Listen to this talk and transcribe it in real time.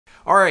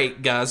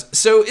Alright guys,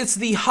 so it's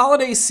the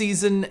holiday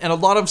season and a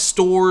lot of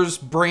stores,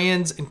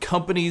 brands, and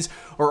companies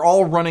are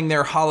all running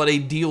their holiday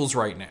deals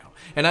right now.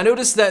 And I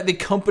noticed that the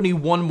company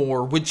One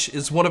More, which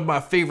is one of my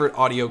favorite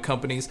audio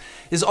companies,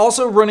 is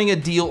also running a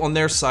deal on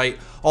their site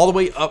all the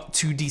way up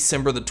to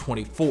December the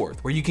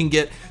 24th, where you can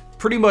get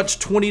pretty much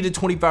 20 to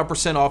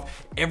 25%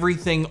 off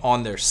everything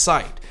on their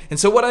site. And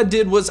so what I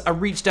did was I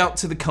reached out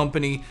to the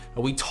company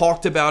and we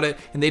talked about it,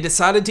 and they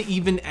decided to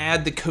even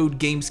add the code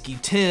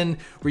Gamesky10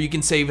 where you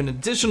can save an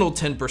additional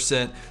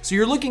 10%. So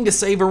you're looking to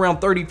save around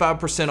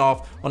 35%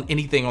 off on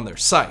anything on their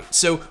site.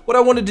 So what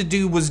I wanted to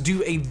do was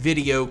do a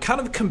video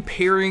kind of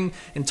comparing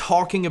and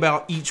talking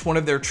about each one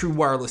of their true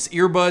wireless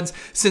earbuds,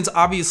 since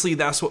obviously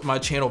that's what my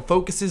channel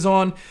focuses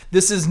on.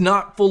 This is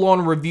not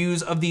full-on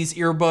reviews of these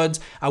earbuds.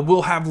 I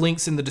will have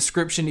links in the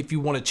description if you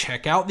want to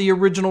check out the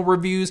original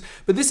reviews,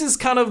 but this is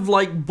kind of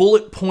like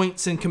bullet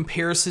points and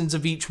comparisons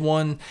of each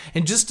one,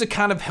 and just to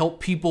kind of help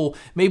people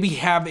maybe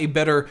have a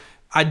better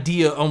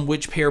idea on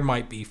which pair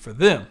might be for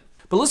them.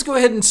 But let's go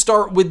ahead and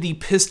start with the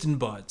Piston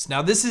Buds.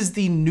 Now this is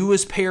the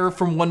newest pair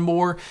from One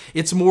More.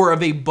 It's more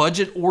of a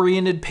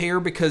budget-oriented pair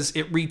because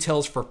it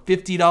retails for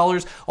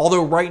 $50,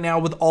 although right now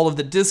with all of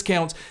the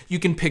discounts, you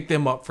can pick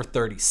them up for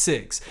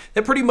 $36.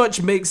 That pretty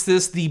much makes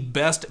this the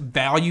best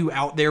value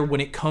out there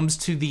when it comes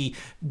to the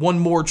One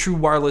More true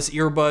wireless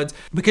earbuds,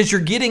 because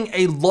you're getting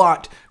a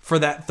lot for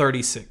that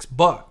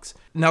 $36.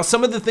 Now,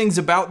 some of the things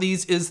about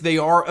these is they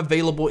are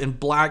available in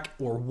black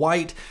or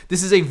white.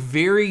 This is a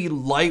very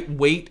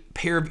lightweight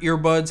pair of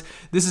earbuds.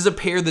 This is a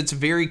pair that's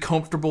very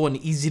comfortable and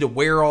easy to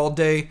wear all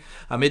day.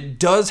 It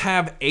does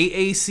have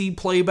AAC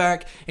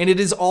playback, and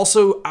it is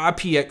also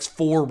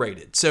IPX4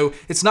 rated. So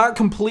it's not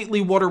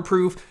completely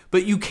waterproof,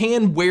 but you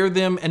can wear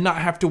them and not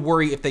have to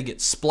worry if they get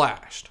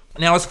splashed.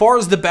 Now, as far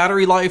as the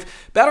battery life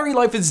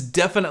is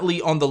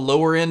definitely on the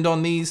lower end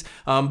on these,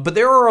 but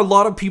there are a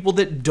lot of people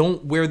that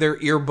don't wear their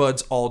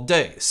earbuds all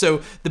day.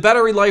 So the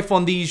battery life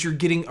on these, you're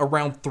getting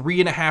around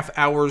 3.5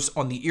 hours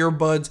on the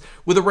earbuds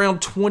with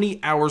around 20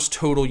 hours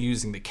total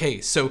using the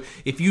case. So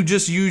if you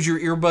just use your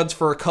earbuds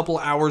for a couple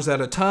hours at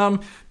a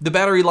time, the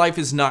battery life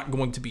is not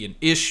going to be an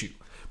issue.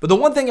 But the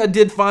one thing I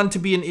did find to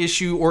be an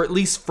issue, or at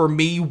least for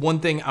me,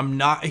 one thing I'm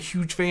not a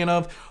huge fan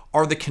of,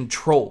 are the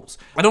controls.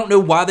 I don't know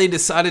why they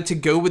decided to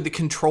go with the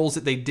controls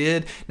that they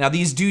did. Now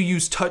these do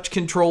use touch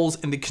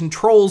controls, and the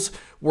controls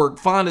work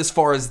fine as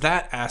far as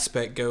that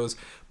aspect goes,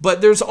 but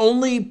there's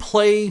only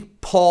play,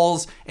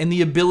 pause, and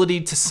the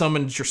ability to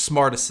summon your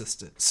smart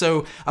assistant.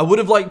 So I would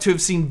have liked to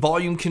have seen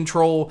volume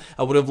control.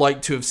 I would have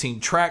liked to have seen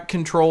track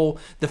control.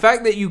 The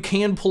fact that you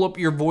can pull up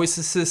your voice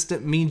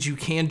assistant means you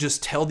can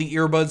just tell the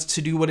earbuds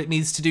to do what it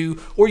needs to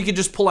do, or you could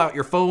just pull out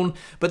your phone,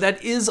 but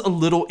that is a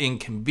little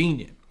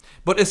inconvenient.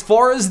 But as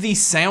far as the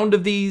sound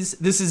of these,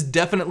 this is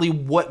definitely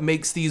what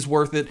makes these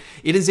worth it.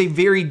 It is a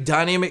very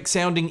dynamic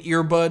sounding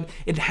earbud.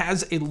 It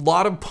has a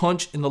lot of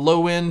punch in the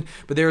low end,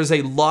 but there is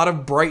a lot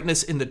of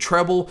brightness in the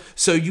treble.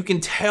 So you can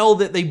tell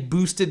that they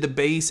boosted the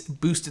bass,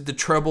 boosted the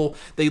treble.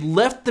 They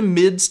left the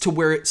mids to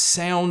where it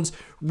sounds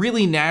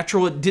really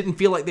natural. It didn't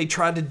feel like they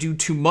tried to do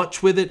too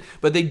much with it,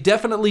 but they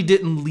definitely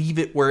didn't leave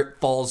it where it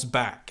falls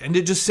back. And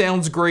it just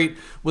sounds great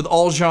with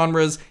all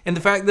genres. And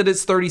the fact that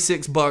it's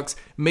 $36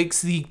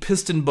 makes the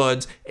Piston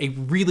Buds a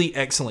really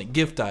excellent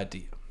gift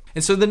idea.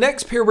 And so the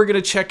next pair we're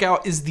going to check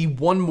out is the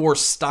One More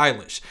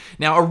Stylish.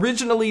 Now,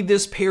 originally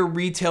this pair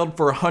retailed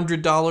for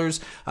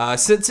 $100.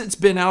 Since it's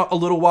been out a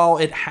little while,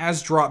 it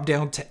has dropped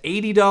down to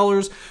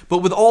 $80. But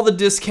with all the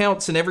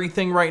discounts and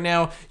everything right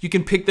now, you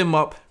can pick them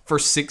up for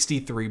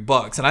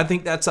 $63. And I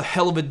think that's a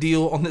hell of a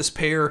deal on this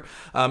pair.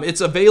 It's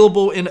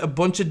available in a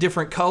bunch of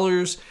different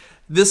colors.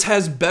 This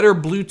has better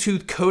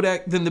Bluetooth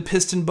codec than the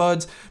Piston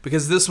Buds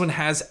because this one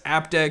has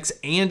aptX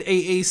and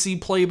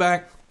AAC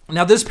playback.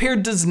 Now this pair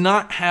does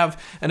not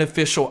have an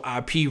official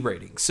IP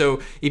rating,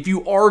 so if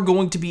you are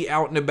going to be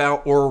out and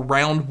about or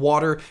around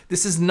water,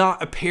 this is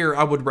not a pair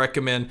I would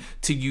recommend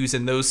to use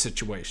in those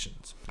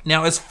situations.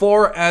 Now, as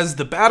far as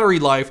the battery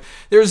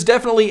life, there's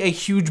definitely a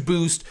huge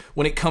boost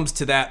when it comes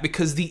to that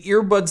because the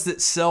earbuds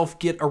itself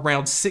get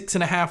around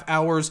 6.5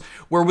 hours,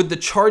 where with the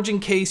charging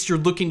case, you're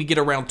looking to get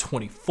around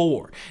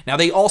 24. Now,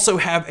 they also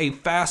have a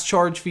fast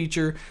charge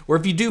feature where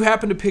if you do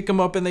happen to pick them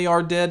up and they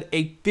are dead,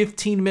 a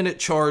 15-minute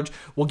charge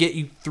will get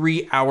you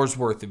 3 hours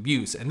worth of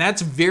use. And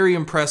that's very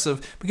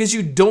impressive because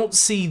you don't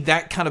see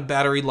that kind of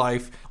battery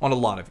life on a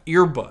lot of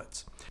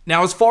earbuds.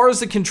 Now, as far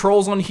as the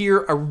controls on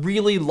here, I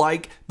really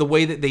like the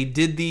way that they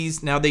did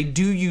these. Now, they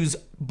do use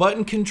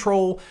button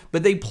control,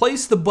 but they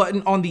place the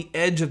button on the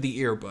edge of the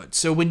earbud.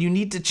 So when you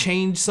need to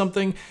change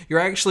something, you're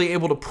actually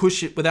able to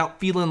push it without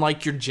feeling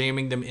like you're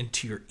jamming them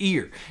into your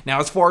ear. Now,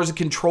 as far as the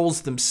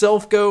controls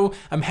themselves go,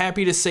 I'm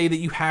happy to say that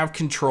you have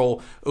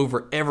control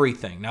over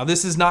everything. Now,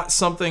 this is not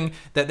something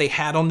that they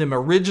had on them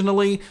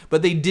originally,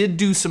 but they did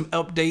do some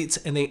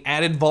updates and they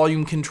added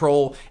volume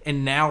control,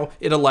 and now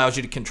it allows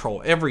you to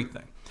control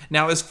everything.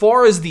 Now, as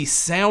far as the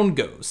sound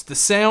goes, the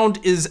sound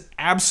is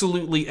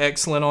absolutely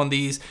excellent on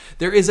these.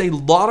 There is a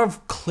lot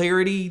of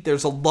clarity.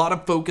 There's a lot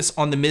of focus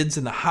on the mids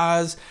and the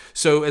highs.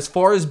 So as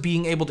far as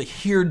being able to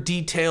hear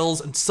details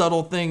and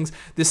subtle things,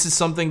 this is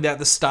something that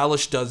the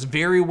Stylish does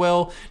very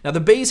well. Now, the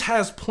bass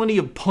has plenty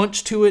of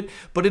punch to it,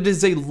 but it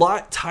is a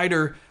lot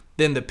tighter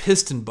than the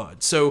Piston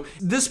Bud. So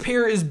this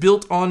pair is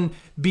built on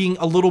being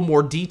a little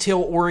more detail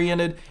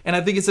oriented, and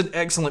I think it's an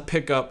excellent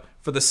pickup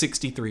for the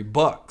 63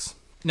 bucks.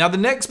 Now, the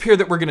next pair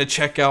that we're going to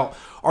check out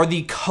are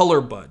the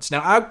Color Buds.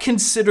 Now, I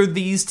consider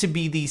these to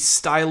be the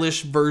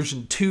Stylish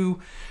version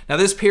 2. Now,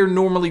 this pair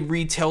normally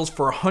retails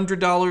for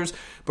 $100,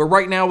 but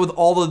right now with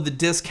all of the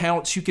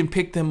discounts, you can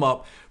pick them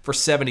up for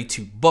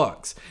 72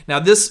 bucks. Now,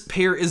 this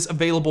pair is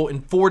available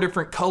in 4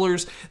 different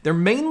colors. They're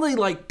mainly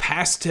like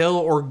pastel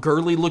or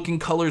girly looking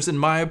colors in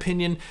my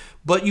opinion,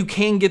 but you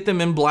can get them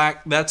in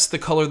black. That's the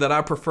color that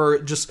I prefer.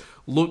 It just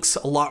looks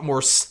a lot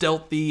more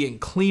stealthy and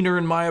cleaner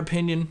in my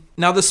opinion.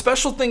 Now, the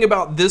special thing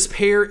about this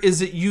pair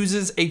is it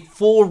uses a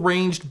full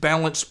ranged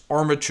balanced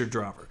armature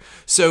driver.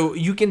 So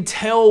you can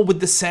tell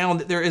with the sound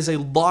that there is a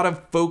lot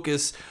of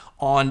focus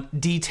on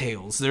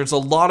details. There's a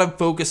lot of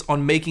focus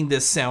on making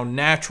this sound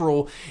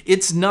natural.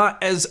 It's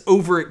not as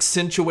over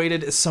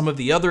accentuated as some of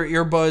the other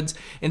earbuds.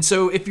 And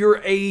so if you're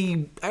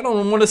I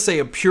don't want to say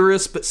a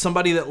purist, but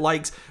somebody that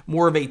likes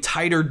more of a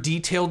tighter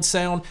detailed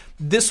sound,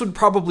 this would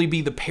probably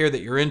be the pair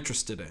that you're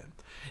interested in.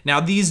 Now,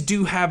 these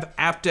do have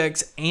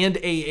aptX and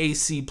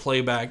AAC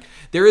playback.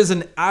 There is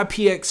an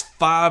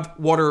IPX5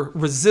 water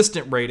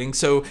resistant rating,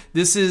 so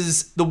this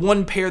is the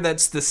one pair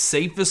that's the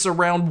safest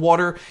around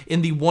water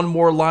in the One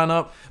More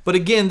lineup. But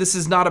again, this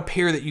is not a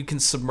pair that you can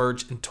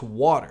submerge into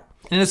water.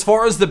 And as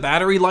far as the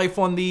battery life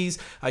on these,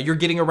 you're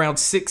getting around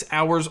 6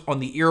 hours on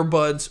the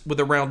earbuds with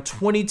around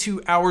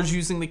 22 hours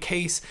using the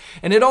case.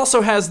 And it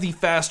also has the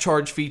fast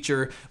charge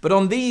feature, but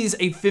on these,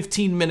 a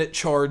 15-minute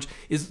charge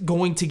is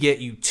going to get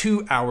you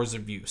 2 hours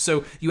of use.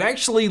 So you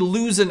actually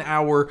lose an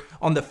hour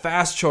on the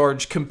fast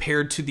charge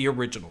compared to the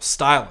original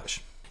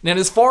Stylish. Now,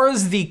 as far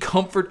as the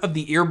comfort of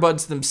the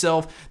earbuds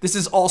themselves, this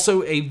is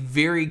also a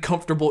very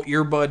comfortable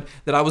earbud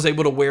that I was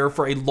able to wear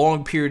for a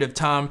long period of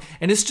time,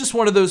 and it's just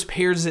one of those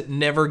pairs that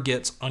never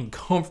gets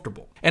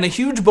uncomfortable. And a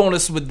huge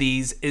bonus with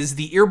these is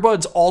the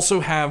earbuds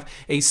also have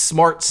a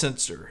smart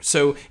sensor.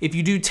 So if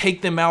you do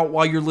take them out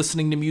while you're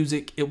listening to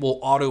music, it will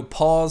auto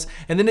pause,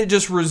 and then it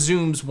just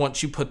resumes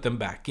once you put them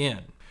back in.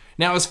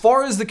 Now, as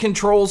far as the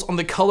controls on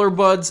the Color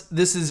Buds,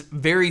 this is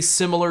very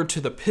similar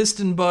to the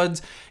Piston Buds.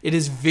 It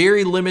is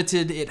very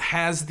limited. It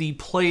has the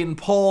play and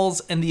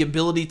pause and the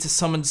ability to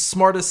summon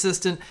Smart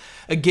Assistant.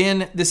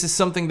 Again, this is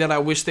something that I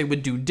wish they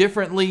would do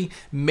differently.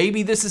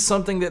 Maybe this is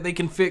something that they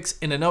can fix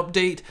in an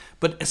update,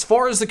 but as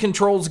far as the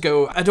controls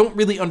go, I don't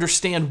really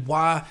understand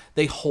why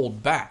they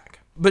hold back.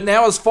 But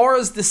now, as far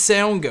as the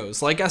sound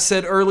goes, like I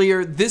said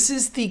earlier, this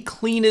is the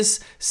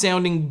cleanest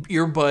sounding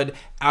earbud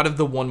out of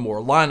the One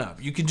More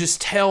lineup. You can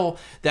just tell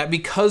that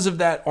because of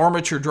that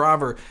armature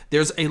driver,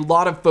 there's a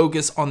lot of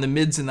focus on the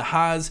mids and the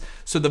highs.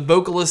 So the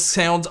vocalist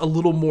sounds a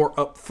little more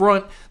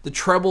upfront, the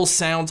treble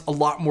sounds a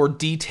lot more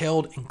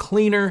detailed and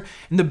cleaner,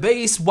 and the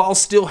bass, while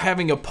still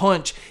having a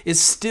punch, is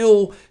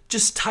still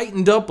just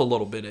tightened up a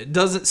little bit. It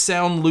doesn't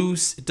sound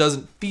loose, it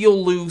doesn't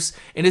feel loose,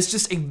 and it's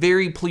just a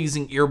very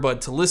pleasing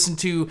earbud to listen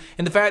to,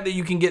 and the fact that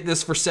you can get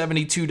this for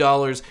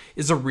 $72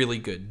 is a really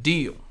good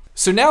deal.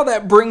 So now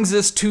that brings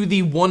us to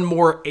the One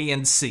More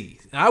ANC.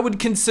 I would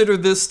consider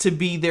this to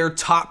be their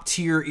top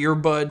tier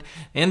earbud,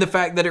 and the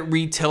fact that it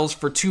retails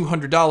for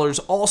 $200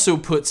 also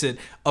puts it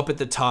up at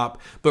the top.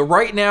 But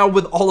right now,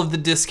 with all of the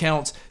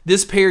discounts,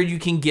 this pair you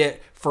can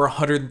get for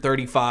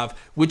 $135,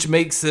 which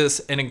makes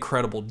this an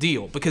incredible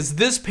deal. Because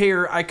this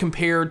pair I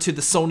compare to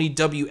the Sony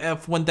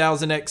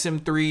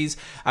WF-1000XM3s.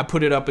 I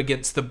put it up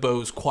against the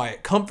Bose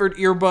Quiet Comfort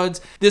earbuds.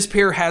 This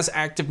pair has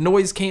active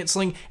noise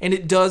canceling, and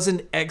it does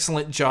an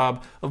excellent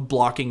job of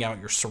blocking out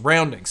your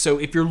surroundings. So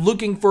if you're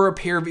looking for a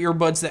pair of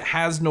earbuds that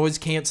has noise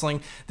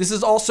canceling, this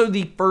is also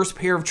the first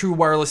pair of true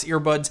wireless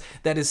earbuds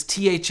that is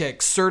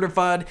THX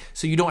certified,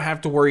 so you don't have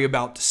to worry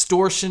about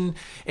distortion.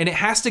 And it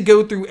has to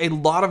go through a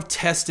lot of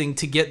testing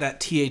to get that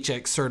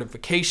THX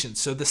certification.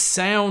 So the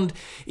sound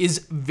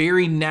is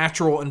very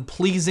natural and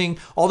pleasing.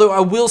 Although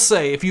I will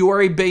say, if you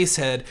are a bass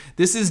head,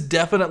 this is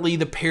definitely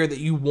the pair that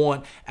you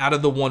want out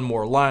of the One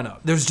More lineup.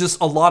 There's just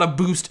a lot of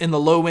boost in the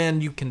low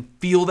end. You can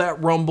feel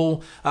that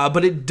rumble,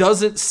 but it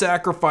doesn't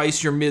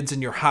sacrifice your mids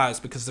and your highs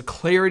because the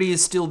clarity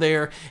is still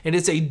there, and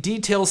it's a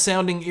detailed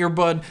sounding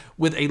earbud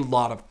with a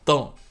lot of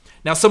thump.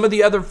 Now, some of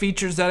the other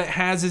features that it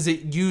has is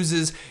it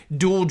uses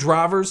dual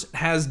drivers. It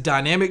has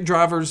dynamic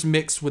drivers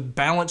mixed with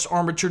balanced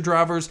armature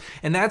drivers,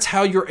 and that's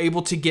how you're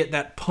able to get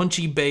that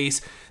punchy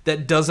bass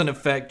that doesn't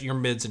affect your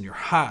mids and your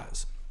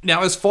highs.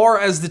 Now, as far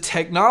as the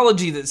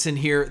technology that's in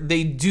here,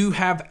 they do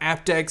have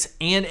aptX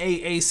and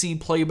AAC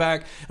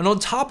playback. And on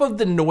top of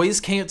the noise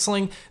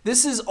canceling,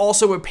 this is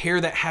also a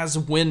pair that has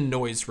wind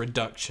noise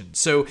reduction.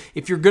 So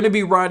if you're going to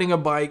be riding a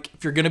bike,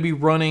 if you're going to be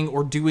running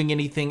or doing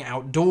anything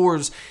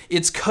outdoors,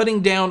 it's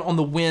cutting down on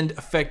the wind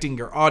affecting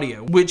your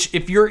audio, which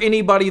if you're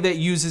anybody that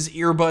uses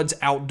earbuds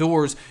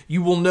outdoors,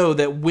 you will know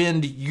that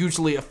wind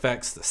usually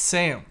affects the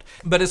sound.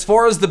 But as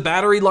far as the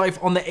battery life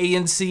on the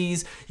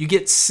ANCs, you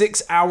get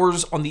 6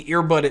 hours on the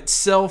earbud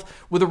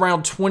itself with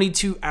around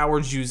 22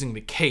 hours using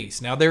the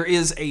case. Now there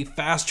is a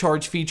fast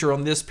charge feature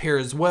on this pair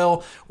as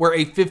well, where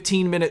a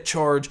 15-minute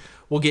charge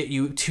will get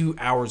you 2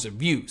 hours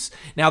of use.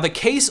 Now the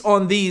case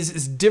on these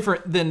is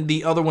different than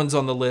the other ones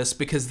on the list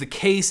because the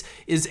case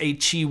is a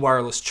Qi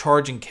wireless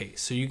charging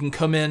case. So you can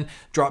come in,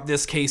 drop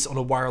this case on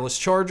a wireless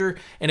charger,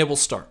 and it will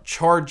start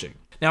charging.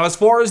 Now, as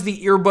far as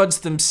the earbuds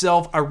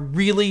themselves, I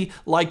really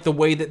like the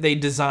way that they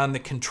design the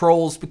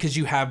controls because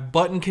you have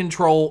button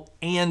control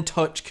and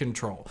touch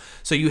control.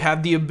 So you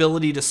have the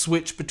ability to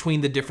switch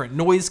between the different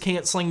noise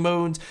canceling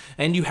modes,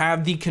 and you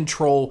have the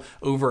control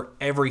over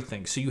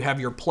everything. So you have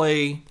your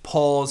play,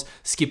 pause,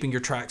 skipping your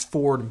tracks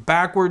forward and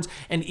backwards,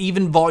 and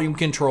even volume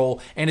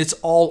control, and it's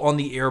all on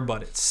the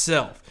earbud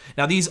itself.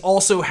 Now these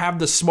also have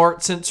the smart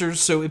sensors,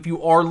 so if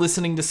you are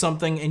listening to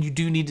something and you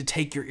do need to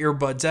take your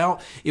earbuds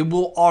out, it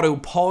will auto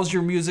pause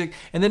your music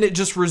and then it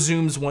just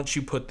resumes once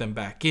you put them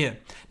back in.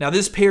 Now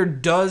this pair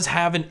does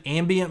have an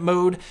ambient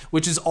mode,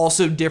 which is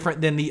also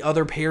different than the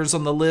other pairs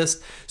on the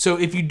list. So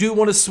if you do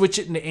want to switch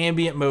it into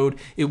ambient mode,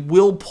 it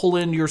will pull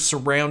in your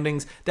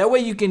surroundings. That way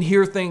you can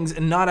hear things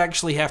and not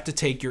actually have to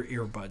take your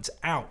earbuds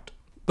out.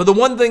 But the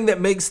one thing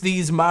that makes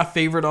these my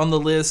favorite on the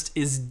list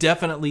is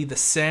definitely the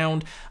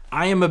sound.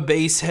 I am a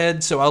bass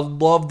head, so I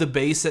love the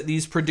bass that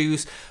these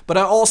produce, but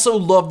I also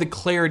love the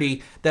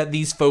clarity that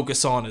these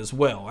focus on as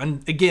well.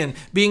 And again,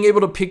 being able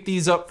to pick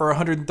these up for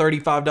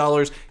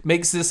 $135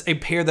 makes this a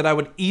pair that I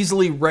would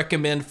easily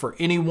recommend for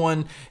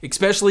anyone,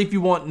 especially if you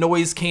want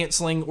noise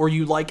canceling or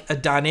you like a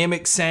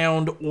dynamic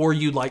sound or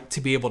you like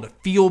to be able to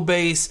feel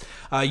bass.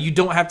 You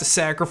don't have to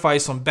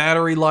sacrifice on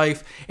battery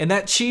life, and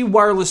that Qi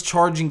wireless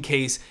charging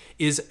case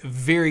is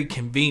very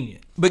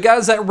convenient. But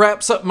guys, that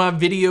wraps up my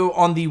video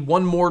on the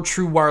One More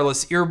True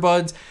Wireless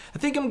earbuds. I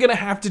think I'm gonna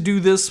have to do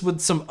this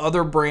with some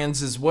other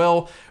brands as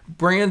well.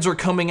 Brands are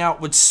coming out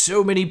with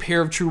so many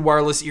pair of True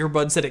Wireless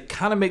earbuds that it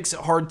kind of makes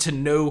it hard to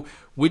know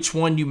which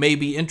one you may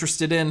be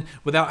interested in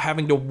without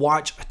having to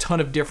watch a ton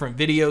of different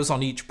videos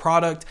on each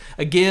product.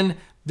 Again,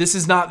 this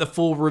is not the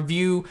full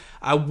review.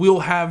 I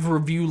will have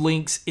review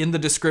links in the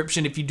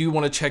description if you do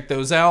want to check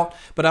those out,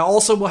 but I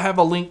also will have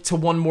a link to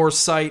one more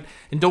site,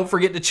 and don't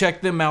forget to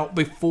check them out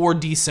before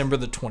December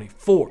the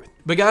 24th.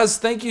 But guys,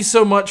 thank you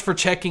so much for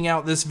checking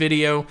out this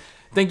video.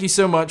 Thank you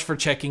so much for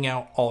checking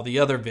out all the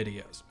other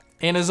videos.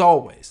 And as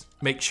always,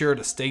 make sure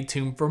to stay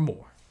tuned for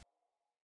more.